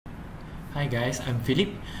Hi guys, I'm Philip.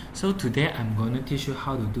 So today I'm going to teach you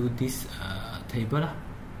how to do this table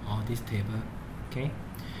or this table. Okay,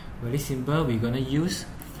 very simple. We're going to use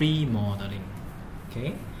free modeling.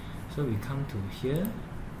 Okay, so we come to here,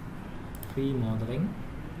 free modeling.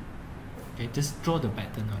 Okay, just draw the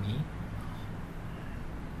pattern only.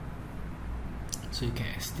 So you can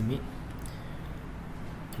estimate.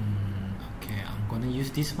 Okay, I'm going to use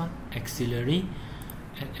this one, auxiliary.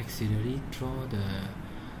 Add auxiliary, draw the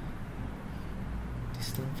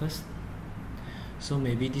distance first. So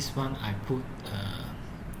maybe this one I put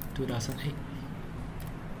 2008.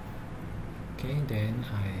 Okay, then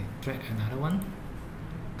I drag another one,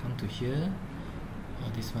 come to here, or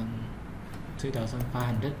this one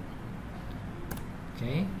 3500.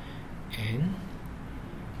 Okay, and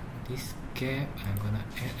this gap I'm gonna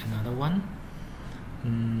add another one,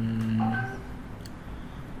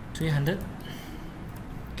 300.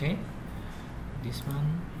 Okay, this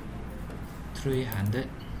one 300.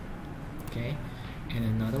 Okay, and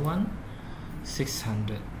another one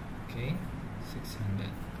 600. Okay, 600.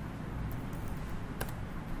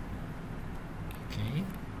 Okay,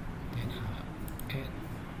 then I'll add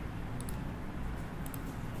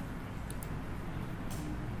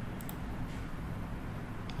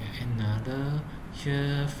another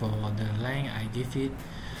here. For the length I give it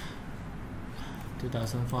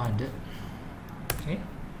 2400. Okay.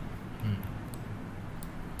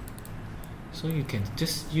 So you can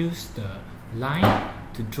just use the line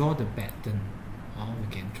to draw the pattern, or we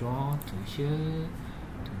can draw to here,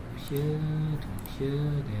 to here, to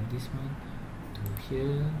here, then this one to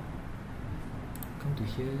here, come to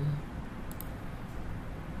here,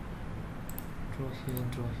 draw here,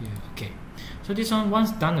 draw here. Okay, so this one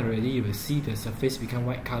once done already, you will see the surface become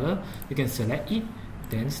white color. You can select it,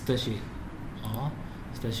 then stretch it, or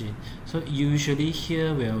stretch it. So usually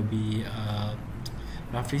here will be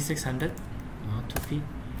roughly 600 or 2 feet,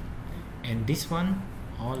 and this one,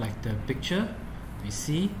 or like the picture we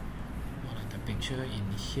see, or like the picture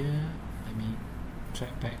in here. Let me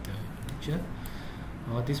track back the picture.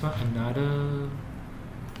 Or this one another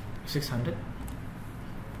 600.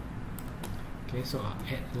 Okay, so I'll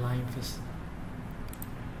add line first.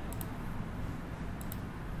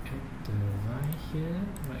 Add the line here,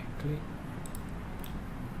 right click.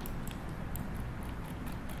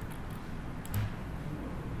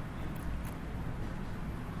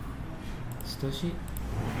 Stretch it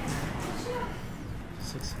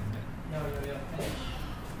 600.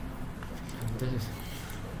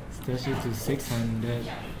 Stretch it to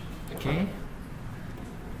 600. Okay.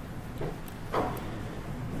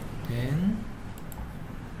 Then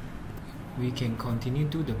we can continue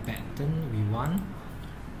to the pattern we want,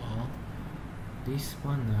 or this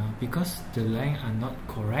one because the length are not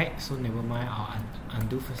correct, so never mind, I'll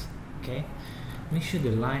undo first. Okay, make sure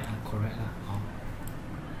the line are correct.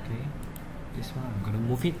 Okay, this one I'm gonna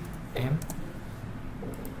move it M.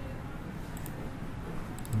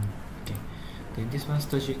 Okay, then this one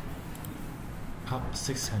stretch it up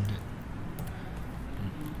 600.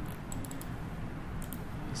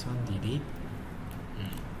 This one delete.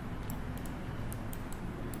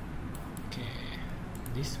 Okay,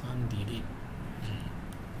 this one delete.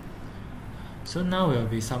 So now will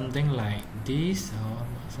be something like this, or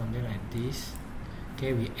something like this.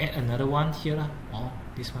 Okay, we add another one here, or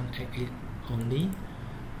this one add it only.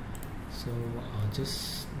 So I'll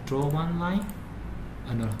just draw one line.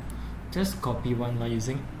 No, just copy one line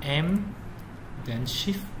using M, then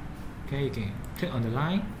Shift. Okay, you can click on the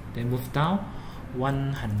line, then move down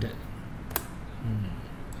 100.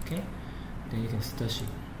 Okay, then you can stretch it.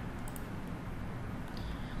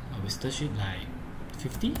 I will stretch it like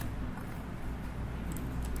 50.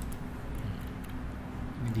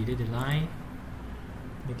 We delete the line,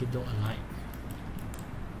 make it look alike.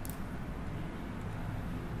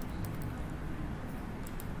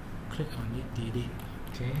 Click on it, delete.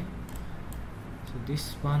 Okay, so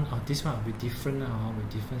this one or this one will be different now, with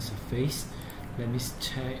different surface. Let me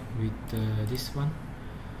check with this one.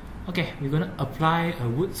 Okay, we're gonna apply a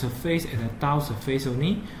wood surface and a tile surface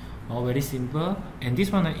only, or very simple. And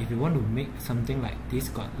this one, if you want to make something like this,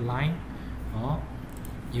 got line, or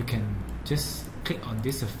you can just click on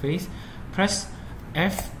this surface, press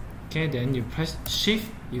F. Okay, then you press Shift,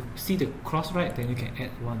 you see the cross right, then you can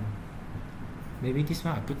add one. Maybe this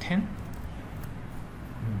one I put 10.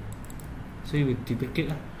 So you will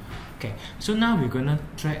duplicate. Okay, so now we're gonna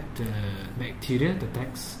drag the material, the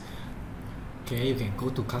text. Okay, you can go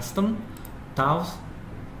to custom tiles.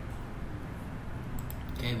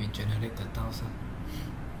 Okay, we generate the tiles.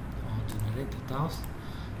 Or generate the tiles.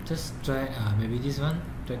 Just drag maybe this one,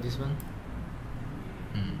 drag this one.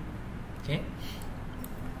 Okay,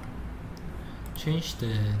 change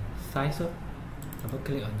the size of, double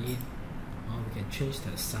click on it, or we can change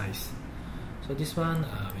the size. So this one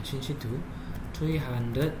we change it to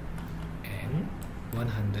 300 and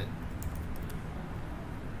 100,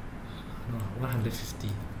 no, 150.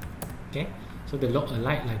 Okay, so they look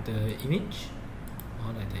alike like the image,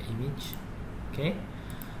 or like the image. Okay,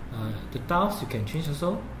 the tiles you can change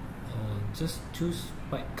also, just choose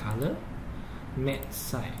white color, matte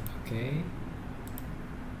side. Okay,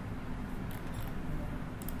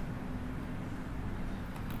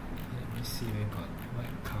 let me see, we got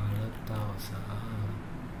white color tiles.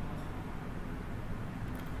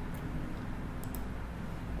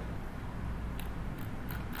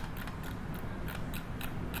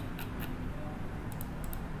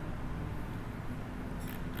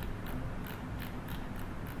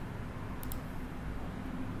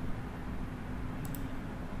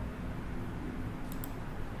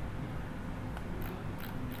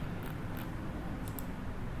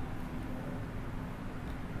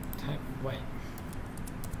 Type white.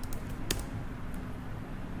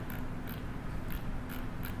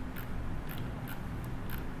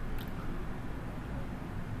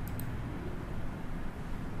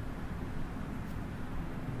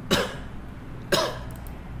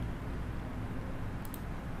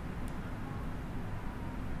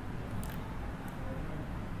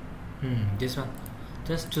 This one,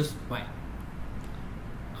 just choose white.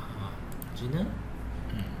 Original.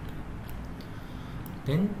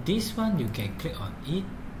 Then this one you can click on it,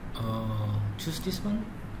 choose this one,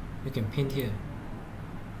 you can paint here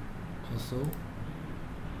also,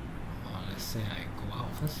 let's say I go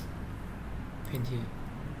out first, paint here.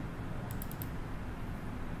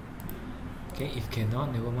 Okay, if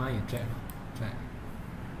cannot, never mind, you drag,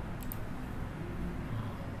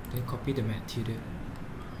 then copy the material,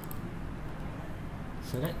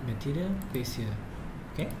 select material, paste here.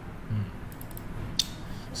 Okay.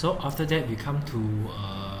 So after that we come to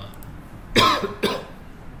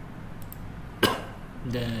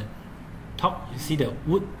the top. You see the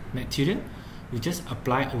wood material, you just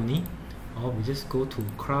apply only, or we just go to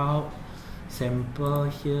crowd sample.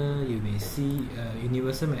 Here you may see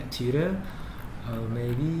universal material.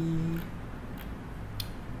 Maybe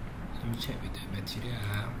let me check with the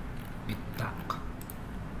material, with dark.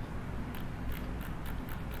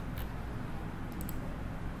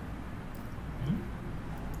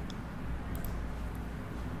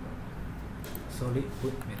 Solid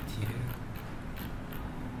wood material.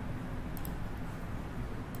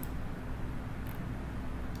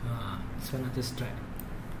 This one I just drag.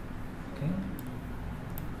 Okay.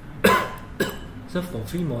 So for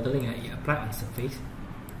free modeling, you apply on surface.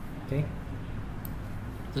 Okay.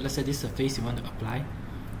 So let's say this surface you want to apply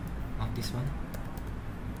on this one.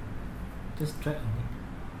 Just drag on it.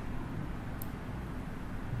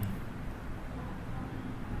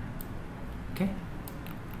 Okay.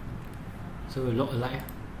 So we look alike.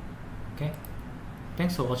 Okay.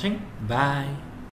 Thanks for watching. Bye.